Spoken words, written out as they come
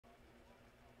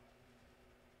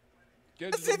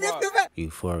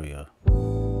Euphoria.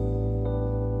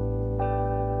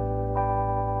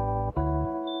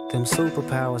 Them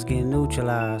superpowers get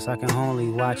neutralized. I can only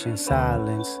watch in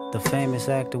silence. The famous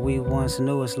actor we once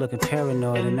knew is looking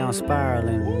paranoid and now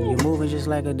spiraling. You're moving just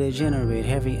like a degenerate.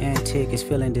 Every antic is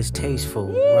feeling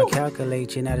distasteful. I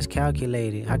calculate you, not as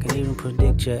calculated. I can even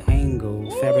predict your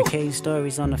angle. Fabricating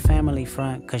stories on the family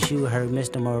front, cause you heard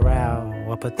Mr.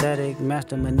 Morale. A pathetic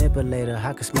master manipulator.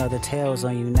 I can smell the tails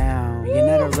on you now. You're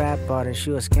not a rap artist,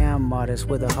 you a scam artist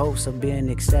with the hopes of being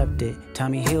accepted.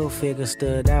 Tommy Hilfiger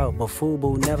stood out, but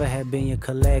FUBU never had been your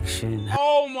collection.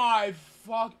 Oh my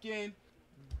fucking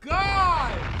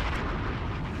God!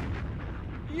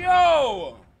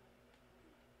 Yo!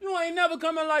 You ain't never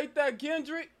coming like that,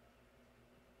 Kendrick.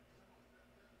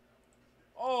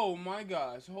 Oh my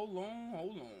gosh. Hold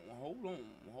on.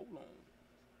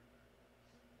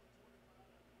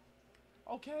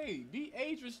 Okay, be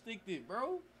age restricted,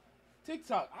 bro.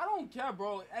 TikTok, I don't care,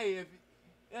 bro. Hey,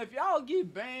 if y'all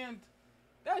get banned,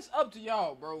 that's up to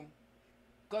y'all, bro.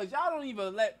 Cause y'all don't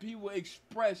even let people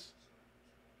express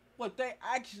what they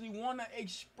actually want to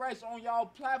express on y'all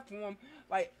platform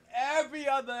like every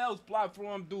other else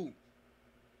platform do.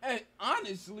 And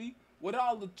honestly, with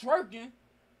all the twerking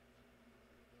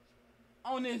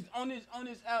on this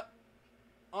app,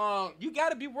 you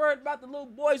gotta be worried about the little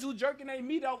boys who jerking their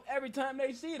meat off every time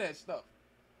they see that stuff.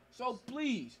 So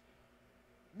please,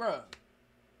 bruh,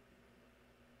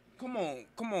 come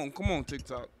on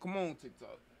TikTok,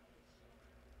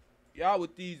 Y'all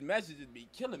with these messages be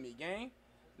killing me, gang.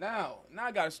 Now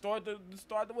I gotta start the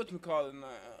whatchamacallit.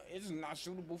 It's not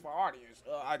suitable for audience.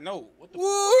 I know. What the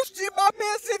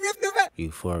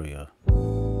Euphoria.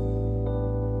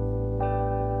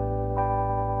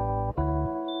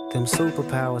 Them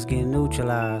superpowers get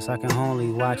neutralized. I can only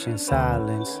watch in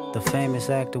silence. The famous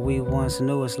actor we once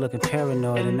knew is looking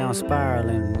paranoid and now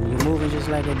spiraling. You're moving just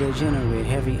like a degenerate.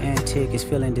 Every antic is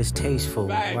feeling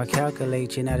distasteful. I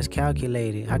calculate you, not as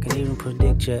calculated. I can even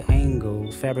predict your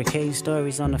angle. Fabricating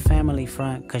stories on the family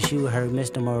front, cause you heard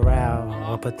Mr.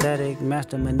 Morale. A pathetic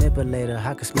master manipulator.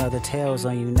 I can smell the tails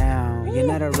on you now. You're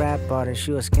not a rap artist,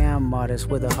 you a scam artist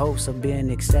with the hopes of being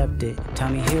accepted.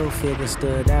 Tommy Hilfiger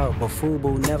stood out, but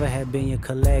FUBU never had been your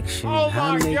collection.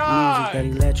 I make music that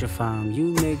electrify 'em.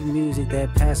 You make music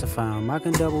that pacify 'em. I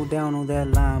can double down on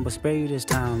that line, but spare you this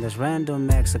time. That's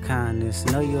random acts of kindness.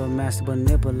 Know you're a master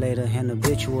manipulator and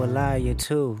habitual liar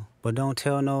too. But don't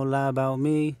tell no lie about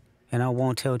me, and I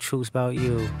won't tell truths about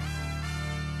you.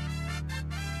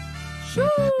 Shoo!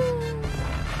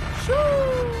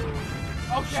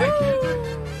 Okay,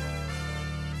 Kendrick.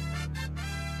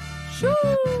 Shoo!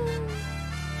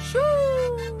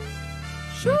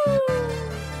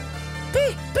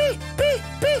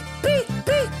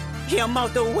 Yeah, I'm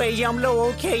out the way, yeah, I'm low,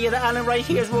 okay. Yeah, the island right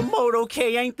here is remote,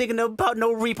 okay. I ain't thinking about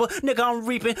no reaper, nigga, I'm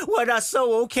reaping what I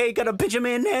sow, okay. Got a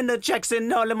Benjamin and a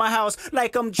Jackson all in my house,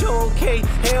 like I'm Joe, okay.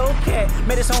 Hellcat,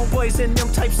 met his homeboys in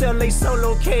them types LA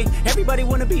solo, okay. Everybody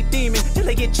wanna be demon till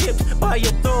they get chipped by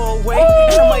your throwaway.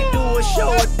 And I might do a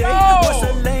show a day. What's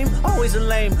a lame? Always a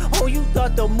lame. Oh, you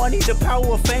thought the money, the power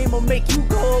of fame will make you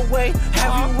go away.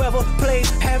 Have you ever played?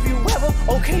 Have you ever?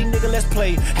 Okay, nigga, let's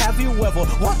play. Have you ever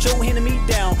walked your enemy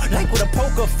down like with a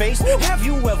poker face? Have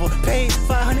you ever paid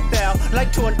 500,000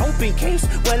 like to an open case?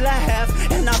 Well, I have,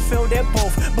 and I failed at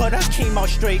both, but I came out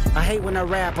straight. I hate when a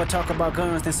rapper talk about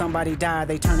guns, then somebody die,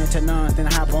 they turn into nuns, then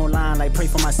I hop online like pray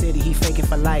for my city. He faking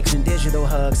for likes and digital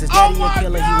hugs. His daddy a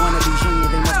killer, he wanna be junior.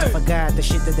 They must have forgot the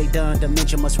shit that they done.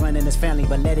 Dementia must run in his family,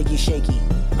 but let it get shaky.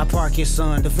 I park your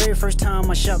son. The very first time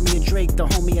I shot me a Drake, the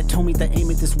homie had told me to aim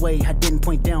it this way. I didn't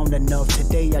point down enough.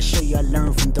 Today I show you I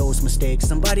learned from those mistakes.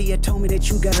 Somebody had told me that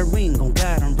you got a ring. On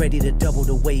God, I'm ready to double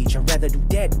the wage. I'd rather do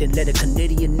that than let a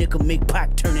Canadian nigga make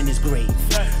Pac turn in his grave.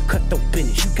 Cut the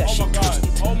business, you got shit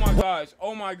twisted. Oh my gosh,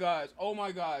 oh my gosh, oh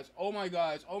my gosh, oh my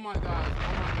gosh, oh my gosh,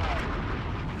 oh my gosh.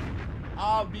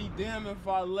 I'll be damned if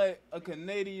I let a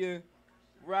Canadian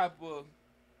rapper,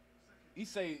 he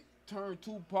say, turn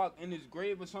Tupac in his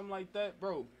grave or something like that,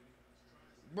 bro.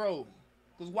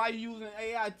 Cause why you using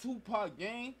AI Tupac,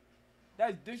 gang?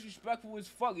 That's disrespectful as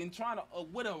fuck. And trying to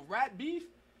with a rap beef,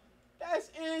 that's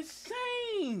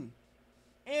insane.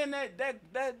 And that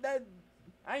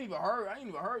I ain't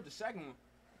even heard the second one,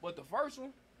 but the first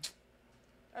one,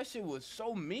 that shit was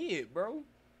so mid, bro.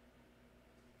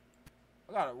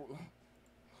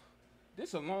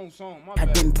 This a long song, my bad.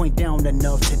 I didn't point down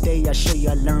enough. Today I show you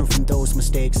I learned from those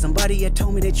mistakes. Somebody had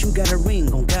told me that you got a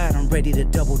ring. On God, I'm ready to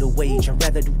double the wage. I'd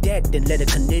rather do that than let a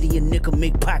Canadian nigga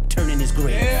make Pac turn in his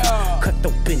grave. Cut the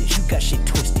business, you got shit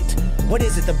twisted. What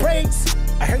is it, the brakes?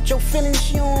 I hurt your feelings,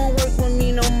 you don't work with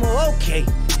me no more. Okay,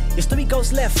 It's 3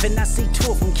 ghosts left, and I see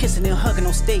 2 of them kissing and hugging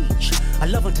on stage. I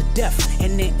love them to death,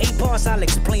 and in 8 bars I'll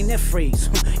explain that phrase.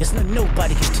 It's nothing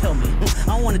nobody can tell me. I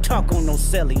don't wanna talk on no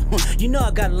celly. You know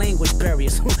I got language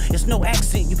barriers. It's no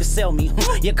accent you can sell me.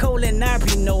 You're cold and I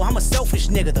already know I'm a selfish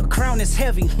nigga. The crown is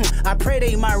heavy. I pray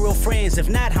they my real friends. If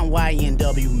not, I'm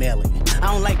YNW Melly.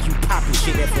 I don't like you popping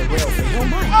shit at the railway. You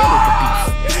my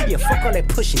head with the beef. Yeah, fuck all that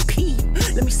pushing P.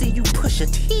 Let me see you push a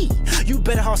T. You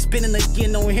better off spinning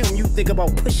again on him. You think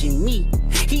about pushing me.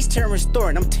 He's Terrence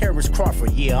Thornton, I'm Terrence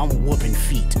Crawford. Yeah, I'm whooping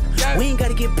feet. Yes. We ain't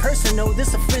gotta get personal,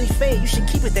 this a friendly fade. You should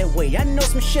keep it that way. I know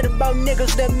some shit about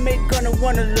niggas that make gonna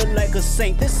wanna look like a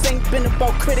saint. This ain't been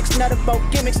about critics, not about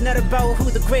gimmicks, not about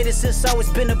who the greatest. It's always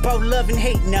been about love and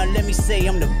hate. Now let me say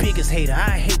I'm the biggest hater.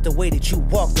 I hate the way that you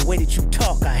walk, the way that you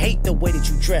talk. I hate the way that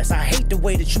you dress. I hate the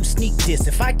way that you sneak this.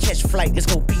 If I catch flight, it's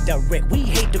gonna be direct. We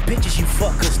hate the bitches you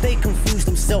fuck, cause they confuse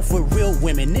themselves with real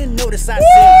women. Then notice I said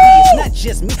we, it's not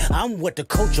just me. I'm what the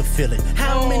culture feeling.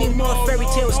 How many more fairy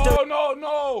tales?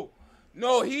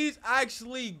 No, he's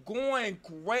actually going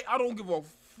great. I don't give a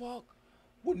fuck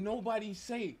what nobody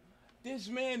say. This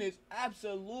man is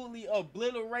absolutely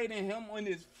obliterating him on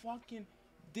his fucking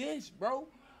dish, bro.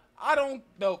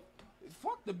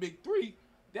 Fuck the big 3.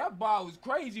 That bar was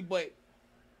crazy, but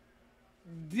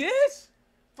this,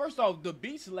 first off, the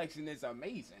beat selection is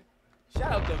amazing.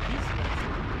 Shout out to beat selection.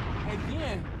 And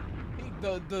then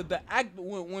the act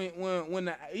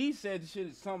when he said the shit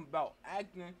is something about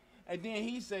acting, and then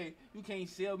he say you can't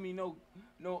sell me no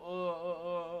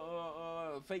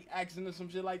fake accent or some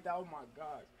shit like that.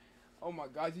 Oh my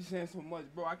god, he's saying so much,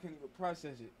 bro. I can't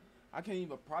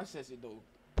even process it. Though.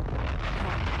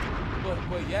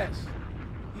 But yes,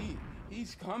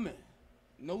 he's coming.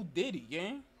 No Diddy,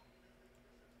 gang.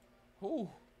 Who?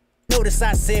 Notice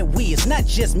I said we, it's not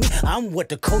just me, I'm what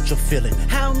the culture feeling.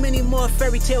 How many more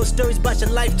fairy tale stories about your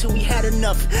life till we had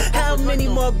enough? How many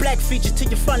more black features till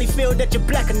you finally feel that you're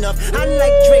black enough? I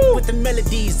like Drake with the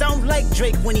melodies, I don't like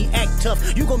Drake when he act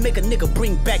tough. You gon' make a nigga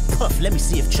bring back Puff, let me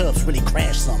see if Chubbs really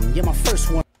crash something. Yeah, my first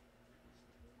one.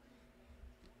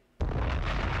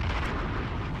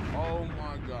 Oh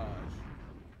my gosh.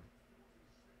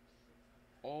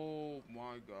 Oh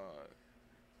my god.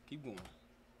 Keep going.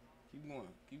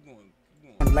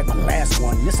 Like my last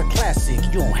one, this a classic,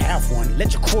 you don't have one.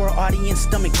 Let your core audience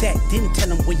stomach that, then tell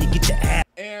them where you get your ass.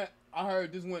 And I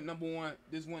heard this went number one.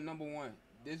 This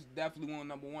definitely went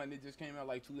number 1. It just came out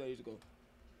like 2 days ago.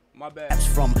 My bad.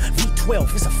 From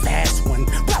V12, it's a fast one.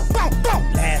 Bow, bow, bow.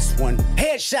 Last one.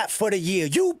 Headshot for the year.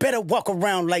 You better walk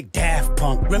around like Daft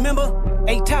Punk. Remember?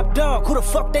 Hey, Top Dog, who the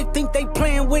fuck they think they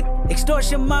playing with?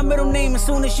 Extortion my middle name as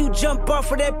soon as you jump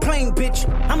off of that plane, bitch.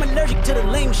 I'm allergic to the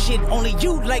lame shit. Only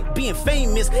you like being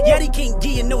famous. Yachty can't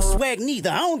give you no swag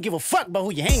neither. I don't give a fuck about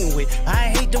who you hanging with. I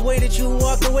hate the way that you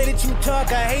walk, the way that you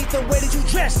talk. I hate the way that you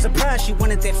dress. Surprised you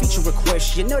wanted that feature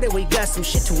request. You know that we got some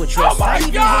shit to address. Oh I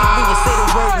even hate when you say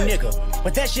the word nigga,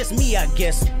 but that's just me, I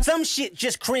guess. Some shit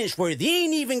just cringe-worthy,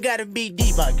 ain't even gotta be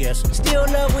deep, I guess. Still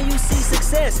love when you see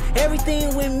success.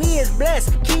 Everything with me is blessed.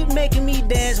 Keep making me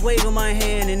dance, waving my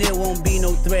hand, and it won't be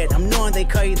no threat. I'm knowing they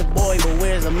call you the boy, but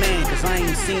where's the man? Cause I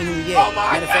ain't seen him yet. Oh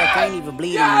Matter of fact, I ain't even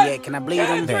bleed him yet. Can I bleed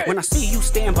him? When I see you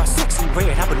stand by sexy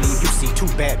red, I believe you see 2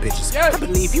 bad bitches. I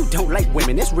believe you don't like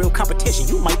women. It's real competition.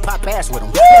 You might pop ass with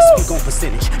them. Let's speak on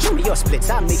percentage. Show me your splits.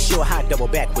 I'll make sure I double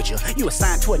back with you. You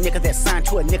assigned to a nigga that signed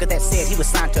to a nigga that said he was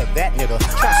signed to that nigga.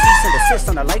 Try cease and desist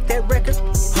on I like that record.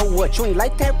 Oh, what? You ain't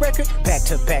like that record? Back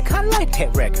to back, I like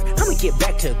that record. I'ma get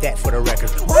back to that for the record.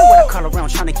 Why would I call around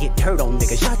trying to get dirt on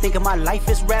niggas? Y'all thinking my life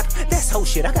is rap? That's whole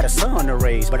shit. I got a son to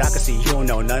raise, but I can see you don't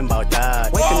know nothing about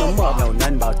that. Waking them up, know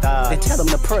nothing about that. Then tell them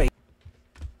to pray.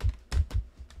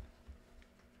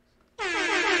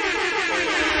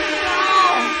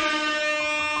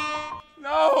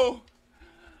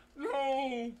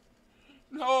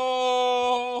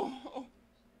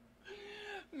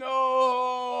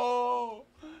 No.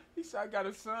 He said I got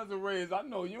a son to raise. I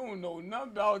know you don't know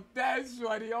nothing about that,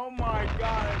 shorty. Oh my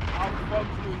god. I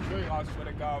fucks with Drake. I swear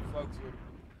to God, I fucks with him.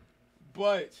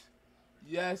 But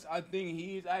yes, I think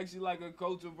he's actually like a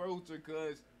culture vulture,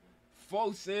 cause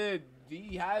folks said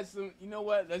he has some. You know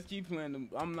what? Let's keep playing them.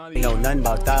 I'm not even. Know nothing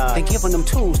about that. They giving them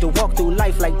tools to walk through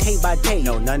life like day by day.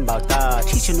 Know nothing about that.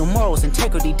 Teaching them morals,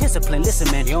 integrity, discipline.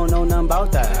 Listen, man, you don't know nothing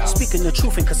about that. Speaking the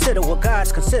truth and consider what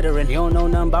God's considering. You don't know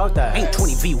nothing about that. Ain't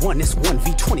 20v1, it's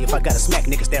 1v20. If I gotta smack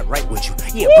niggas that right with you.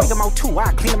 Yeah, bring them out too.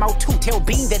 I clean them out too. Tell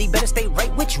Bean that he better stay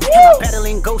right with you. Am I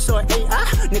battling ghosts or AI?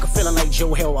 Nigga feeling like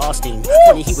Joel Austin.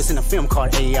 Funny he was in a film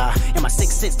called AI. And my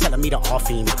 6'6" telling me to off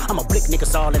him. I'm a blick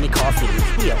niggas all in the coffee.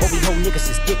 Yeah, Obi-Ho niggas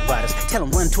is dick riders. Tell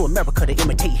them run to America to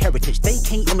imitate heritage. They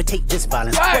can't imitate this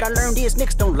violence. What I learned is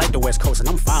niggas don't like the West Coast, and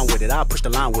I'm fine with it. I'll push the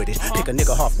line with it. Pick a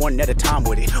nigga off one at a time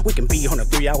with it. We can be on a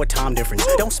 3-hour time difference.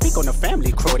 Don't speak on the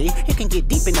family, Crody. It can get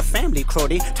deep in the family,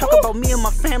 Crody. Talk about me and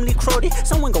my family, Crody.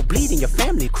 Someone go bleed in your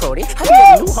family, Crody. How you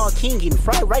at New Hall King eating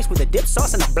fried rice with a dip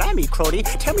sauce and a blammy, Crody?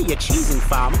 Tell me you're cheesing,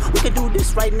 fam. We can do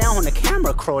this right now on the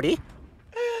camera, Crody.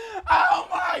 Oh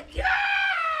my God!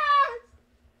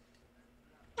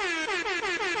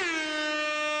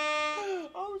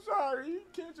 I'm sorry,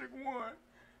 Kendrick won.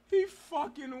 He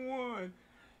fucking won.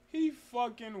 He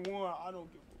fucking won. I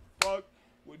don't give a fuck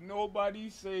what nobody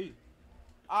say.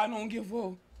 I don't give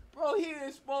a... Bro, he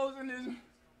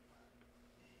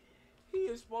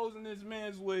exposing his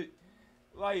man's with,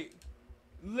 like,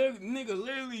 nigga,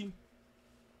 literally,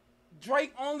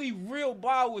 Drake only real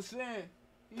bar was saying,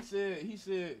 he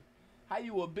said, how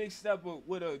you a big stepper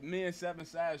with a men's 7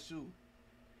 size shoe?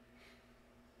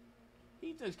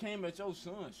 He just came at your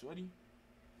son, shorty.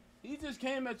 He just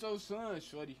came at your son,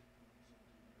 shorty.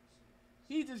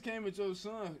 He just came at your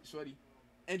son, shorty.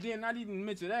 And then not even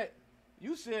mention that,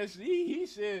 you said, he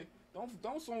said, don't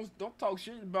talk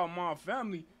shit about my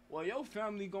family. Well, your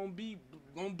family gonna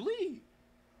bleed.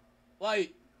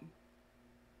 Like,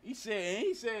 he said,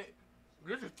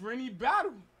 there's a 20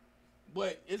 battle.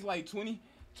 But it's like 20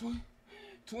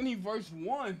 verse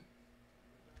 1.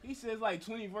 He says like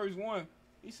 20 verse 1.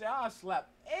 He said, I'll slap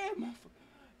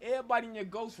everybody in your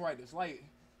ghostwriters. Like,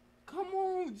 come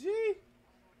on, G.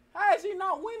 How is he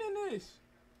not winning this?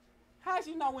 How is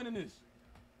he not winning this?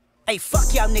 Hey,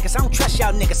 fuck y'all niggas, I don't trust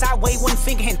y'all niggas. I wave one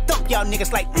finger and thump y'all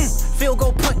niggas like, field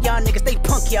goal punt y'all niggas, they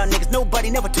punk y'all niggas. Nobody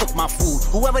never took my food.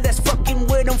 Whoever that's fucking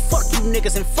with them, fuck you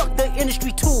niggas and fuck the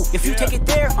industry too. If you take it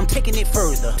there, I'm taking it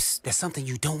further. Psst, that's something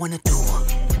you don't wanna do.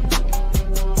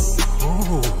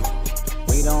 Ooh.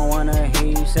 We don't wanna hear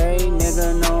you say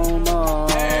nigga no more.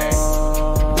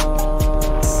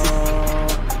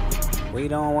 We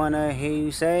don't wanna hear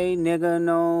you say nigga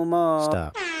no more.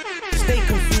 Stop. They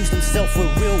confused themselves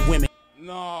with real women.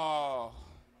 No.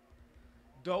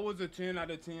 That was a 10 out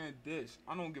of 10 dish.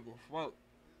 I don't give a fuck.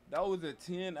 That was a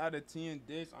 10 out of 10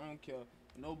 dish. I don't care.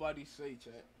 Nobody say,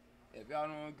 chat. If y'all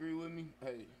don't agree with me,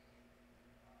 hey.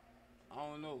 I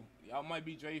don't know. Y'all might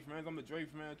be Drake fans. I'm a Drake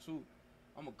fan too.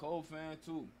 I'm a Cole fan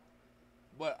too.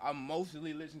 But I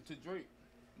mostly listen to Drake.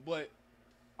 But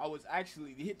I was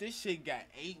actually, this shit got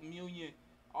 8 million,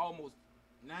 almost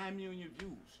 9 million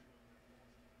views.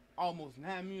 Almost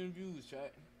 9 million views,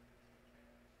 chat.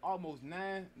 Almost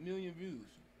 9 million views.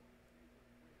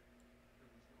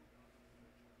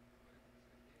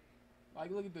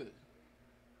 Like, look at this.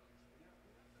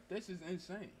 This is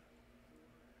insane.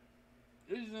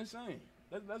 This is insane.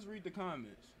 Let's read the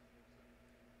comments.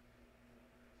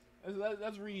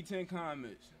 Let's read 10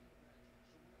 comments.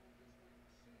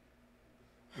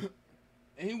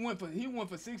 And he went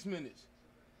for 6 minutes.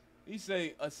 He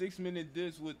say a 6-minute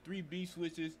diss with 3 beat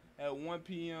switches at 1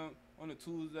 p.m. on a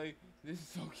Tuesday. This is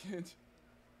so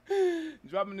Kendrick.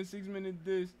 Dropping a 6-minute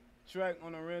diss track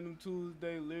on a random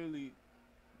Tuesday. Literally,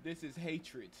 this is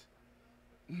hatred.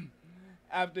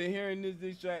 After hearing this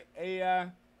diss track,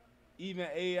 even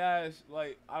AI is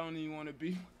like, I don't even want to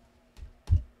be.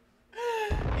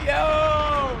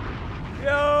 Yo!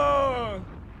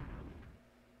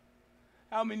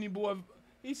 How many boys?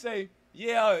 He say,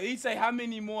 yeah, he say how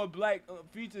many more black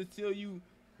features till you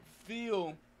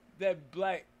feel that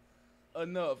black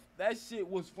enough. That shit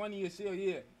was funny as hell,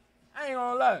 yeah. I ain't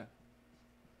gonna lie.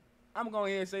 I'm gonna go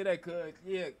ahead and say that, cause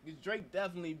yeah, Drake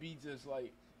definitely be just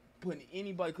like putting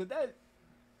anybody, cause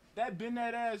that been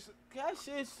that ass, that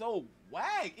shit's so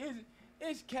whack.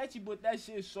 It's catchy, but that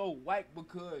shit's so whack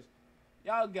because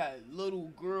y'all got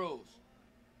little girls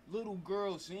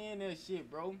saying that shit,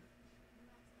 bro.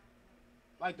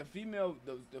 Like the female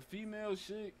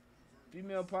shit,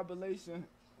 female population,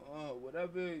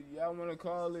 whatever y'all wanna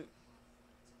call it.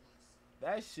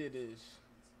 That shit is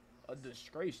a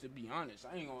disgrace, to be honest.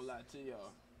 I ain't gonna lie to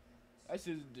y'all. That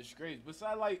shit is a disgrace.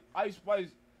 Besides, like, Ice Spice,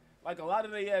 like, a lot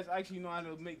of they ass actually know how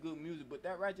to make good music, but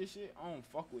that ratchet shit, I don't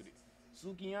fuck with it.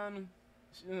 Sukiyana,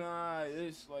 nah,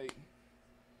 it's like,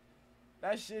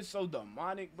 that shit's so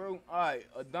demonic, bro. Alright,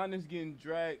 Adonis getting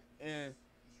dragged and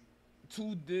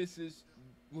 2 disses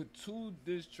with 2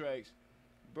 diss tracks.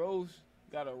 Bros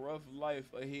got a rough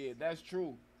life ahead. That's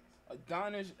true.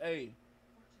 Adonis, hey,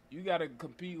 you gotta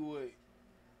compete with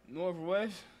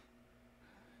Northwest.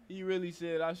 He really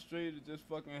said, I straight just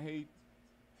fucking hate.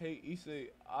 He said,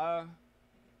 I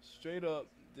straight up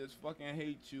just fucking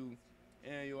hate you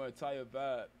and your entire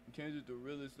vibe. Kendrick the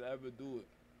realest to ever do it.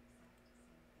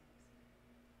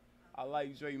 I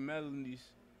like Drake melodies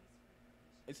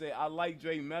They say I like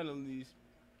Drake melodies.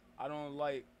 I don't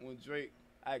like when Drake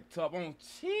act tough. On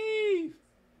Chief.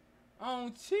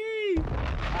 On Chief.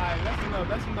 Alright, that's enough.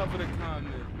 That's enough of the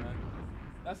comments, man.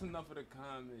 That's enough of the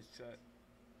comments, chat.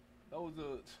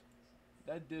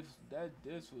 That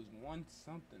diss was one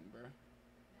something, bro.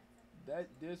 That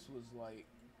diss was like,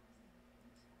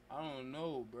 I don't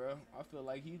know, bro. I feel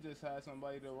like he just had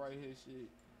somebody to write his shit.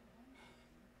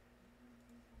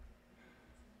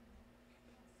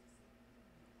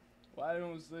 Why they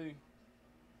don't say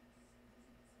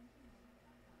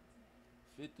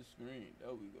fit the screen?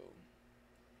 There we go.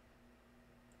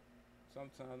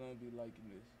 Sometimes I don't be liking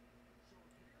this.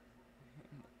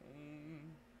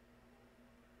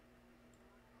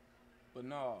 But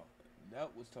nah,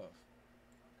 that was tough.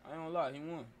 I ain't gonna lie, he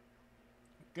won.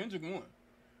 Kendrick won.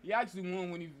 He actually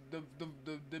won when he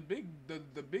the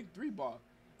big 3 bar.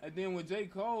 And then with J.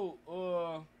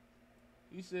 Cole,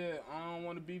 he said, I don't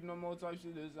want to beef no more type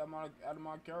shit. This is out of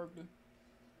my character.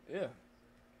 Yeah.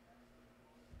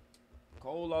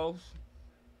 Cole lost.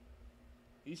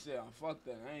 He said, fuck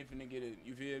that. I ain't finna get it.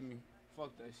 You feel me?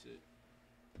 Fuck that shit.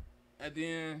 And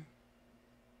then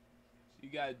you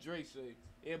got Drake say,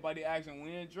 everybody asking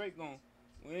when Drake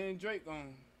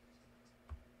gon'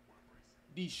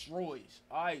 destroys.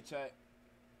 Alright, chat.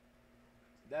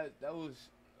 That was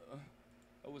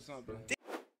something.